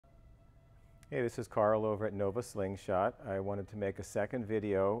Hey, this is Carl over at Nova Slingshot. I wanted to make a second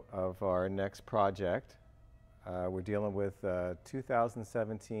video of our next project. We're dealing with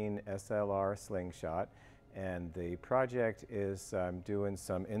 2017 SLR Slingshot, and the project is doing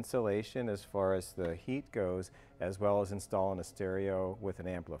some insulation as far as the heat goes, as well as installing a stereo with an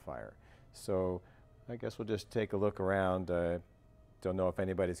amplifier. So I guess we'll just take a look around. Don't know if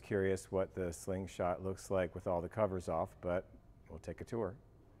anybody's curious what the Slingshot looks like with all the covers off, but we'll take a tour.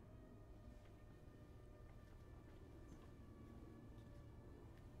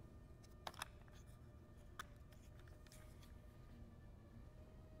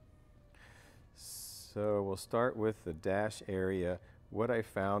 So we'll start with the dash area. What I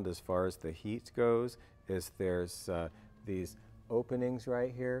found as far as the heat goes is there's these openings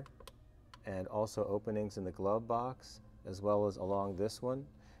right here, and also openings in the glove box, as well as along this one.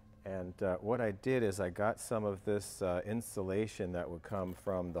 And what I did is I got some of this insulation that would come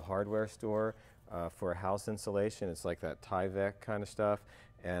from the hardware store for house insulation. It's like that Tyvek kind of stuff,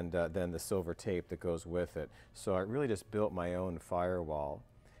 and then the silver tape that goes with it. So I really just built my own firewall.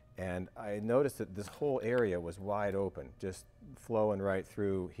 And I noticed that this whole area was wide open, just flowing right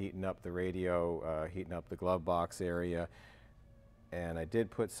through, heating up the radio, heating up the glove box area. And I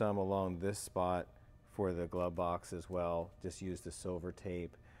did put some along this spot for the glove box as well, just used the silver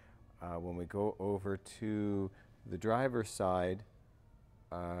tape. When we go over to the driver's side,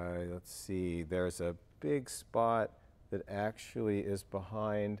 let's see, there's a big spot that actually is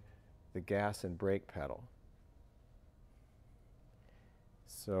behind the gas and brake pedal.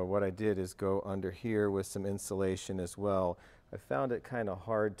 So what I did is go under here with some insulation as well. I found it kind of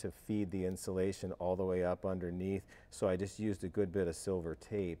hard to feed the insulation all the way up underneath, so I just used a good bit of silver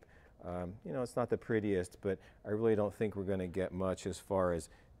tape. You know, it's not the prettiest, but I really don't think we're going to get much as far as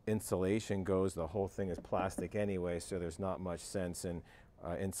insulation goes. The whole thing is plastic anyway, so there's not much sense in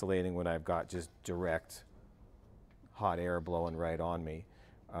insulating when I've got just direct hot air blowing right on me.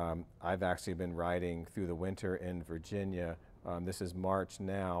 I've actually been riding through the winter in Virginia. This is March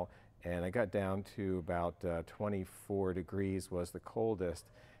now, and I got down to about 24 degrees was the coldest,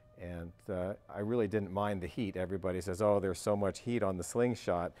 and I really didn't mind the heat. Everybody says, oh, there's so much heat on the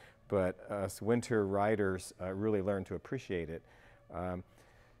Slingshot, but us winter riders really learn to appreciate it.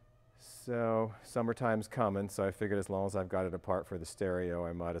 So summertime's coming, so I figured as long as I've got it apart for the stereo,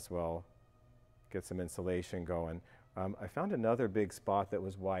 I might as well get some insulation going. I found another big spot that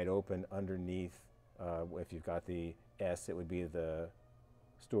was wide open underneath. If you've got the S, it would be the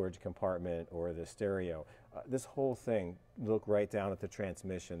storage compartment or the stereo. This whole thing, look right down at the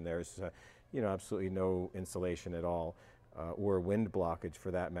transmission. There's you know, absolutely no insulation at all, or wind blockage for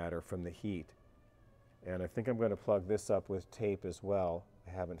that matter from the heat. And I think I'm going to plug this up with tape as well.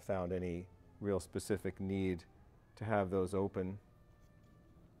 I haven't found any real specific need to have those open.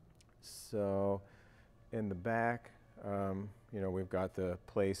 So in the back, you know, we've got the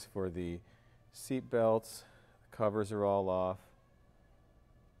place for the seat belts. The covers are all off.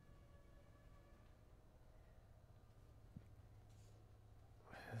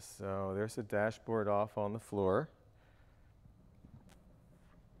 So there's the dashboard off on the floor.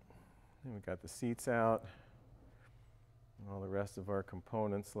 And we've got the seats out. All the rest of our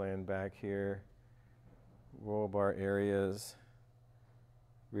components laying back here. Roll bar areas,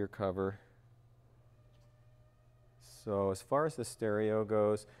 rear cover. So as far as the stereo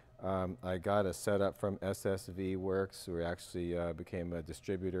goes, I got a setup from SSV Works, who actually became a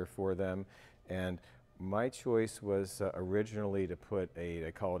distributor for them, and my choice was originally to put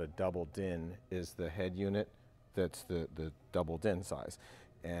they call it a double DIN, is the head unit that's the double DIN size,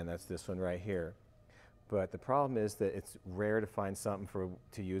 and that's this one right here. But the problem is that it's rare to find something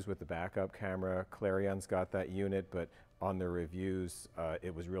to use with the backup camera. Clarion's got that unit, but on their reviews,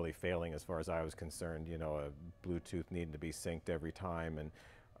 it was really failing as far as I was concerned. You know, a Bluetooth needing to be synced every time, and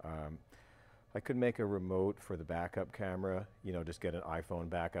I could make a remote for the backup camera, you know, just get an iPhone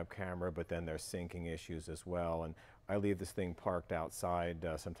backup camera, but then there's syncing issues as well. And I leave this thing parked outside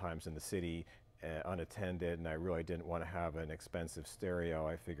sometimes in the city unattended, and I really didn't want to have an expensive stereo.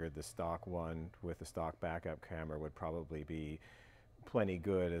 I figured the stock one with the stock backup camera would probably be plenty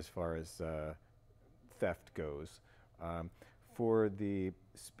good as far as theft goes. For the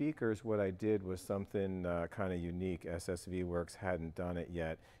speakers, what I did was something kind of unique. SSV Works hadn't done it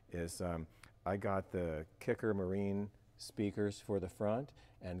yet, is I got the Kicker Marine speakers for the front,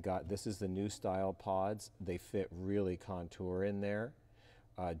 and this is the new style pods. They fit really contour in there.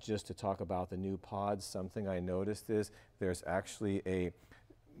 Just to talk about the new pods, something I noticed is there's actually a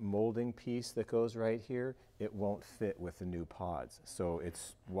molding piece that goes right here. It won't fit with the new pods, so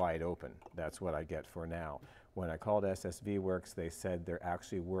it's wide open. That's what I get for now. when I called SSV Works, they said they're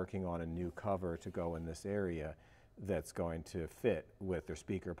actually working on a new cover to go in this area that's going to fit with their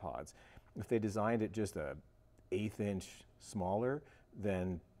speaker pods. If they designed it just a 1/8 inch smaller,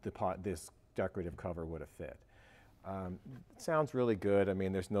 then this decorative cover would have fit. It sounds really good. I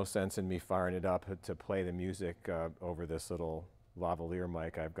mean, there's no sense in me firing it up to play the music over this little lavalier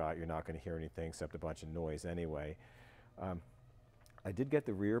mic I've got. You're not going to hear anything except a bunch of noise anyway. I did get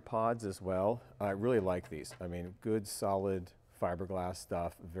the rear pods as well. I really like these. I mean, good, solid fiberglass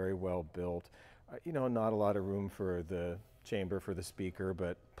stuff, very well built. You know, not a lot of room for the chamber for the speaker,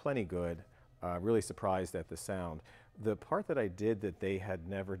 but plenty good. Really surprised at the sound. The part that I did that they had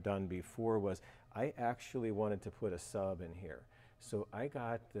never done before was I actually wanted to put a sub in here. So I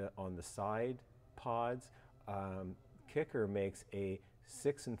got on the side pods, Kicker makes a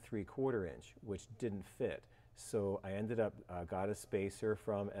 6 3/4 inch, which didn't fit. So I ended up, got a spacer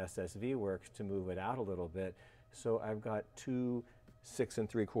from SSV Works to move it out a little bit. So I've got 2 6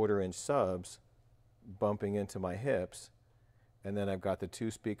 3/4 inch subs bumping into my hips, and then I've got the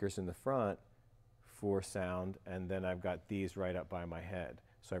 2 speakers in the front for sound, and then I've got these right up by my head.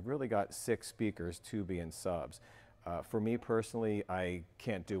 So I've really got 6 speakers, 2 being subs. For me personally, I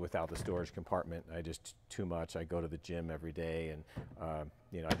can't do without the storage compartment. I just too much. I go to the gym every day, and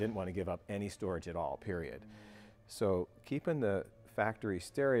you know, I didn't want to give up any storage at all, period. So keeping the factory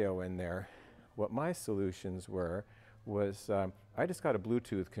stereo in there, what my solutions was I just got a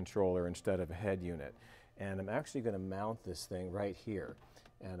Bluetooth controller instead of a head unit, and I'm actually going to mount this thing right here.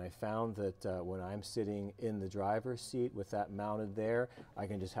 And I found that when I'm sitting in the driver's seat with that mounted there, I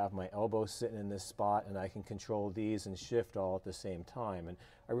can just have my elbow sitting in this spot, and I can control these and shift all at the same time. And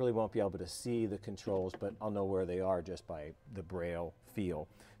I really won't be able to see the controls, but I'll know where they are just by the braille feel.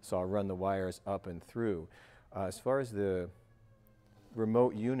 So I'll run the wires up and through. As far as the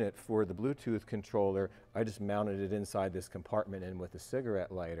remote unit for the Bluetooth controller, I just mounted it inside this compartment and with a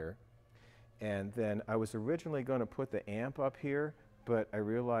cigarette lighter. And then I was originally going to put the amp up here, but I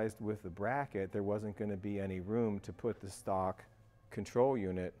realized with the bracket there wasn't going to be any room to put the stock control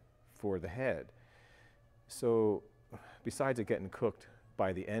unit for the head. So besides it getting cooked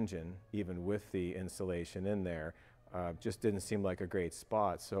by the engine, even with the insulation in there, just didn't seem like a great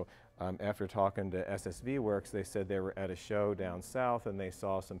spot. So after talking to SSV Works, they said they were at a show down south and they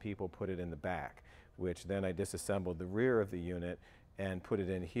saw some people put it in the back, which then I disassembled the rear of the unit and put it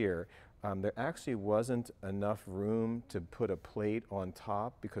in here. There actually wasn't enough room to put a plate on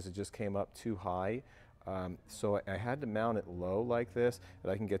top because it just came up too high. So I had to mount it low like this,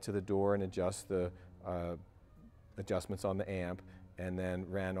 that I can get to the door and adjust the adjustments on the amp, and then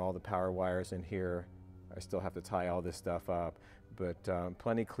ran all the power wires in here. I still have to tie all this stuff up, but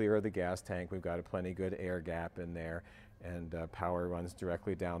plenty clear of the gas tank. We've got a plenty good air gap in there, and power runs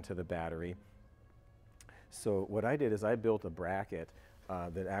directly down to the battery. So what I did is I built a bracket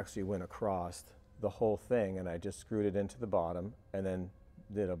that actually went across the whole thing, and I just screwed it into the bottom and then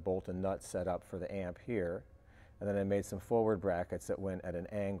did a bolt and nut setup for the amp here, and then I made some forward brackets that went at an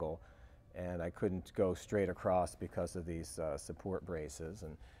angle, and I couldn't go straight across because of these support braces,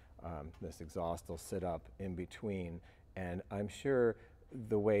 and this exhaust will sit up in between. And I'm sure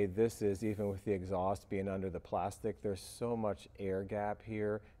the way this is, even with the exhaust being under the plastic, there's so much air gap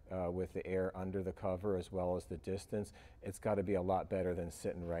here with the air under the cover as well as the distance. It's got to be a lot better than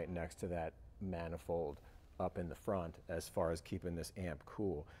sitting right next to that manifold up in the front as far as keeping this amp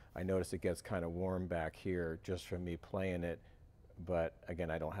cool. I notice it gets kind of warm back here just from me playing it, but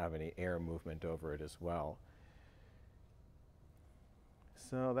again, I don't have any air movement over it as well.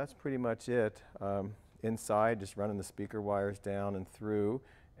 So that's pretty much it. Inside, just running the speaker wires down and through,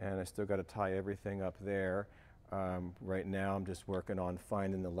 and I still got to tie everything up there. Right now I'm just working on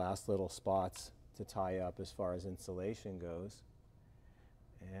finding the last little spots to tie up as far as insulation goes.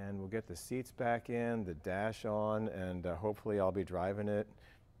 And we'll get the seats back in, the dash on, and hopefully I'll be driving it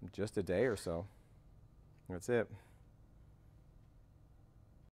in just a day or so. That's it.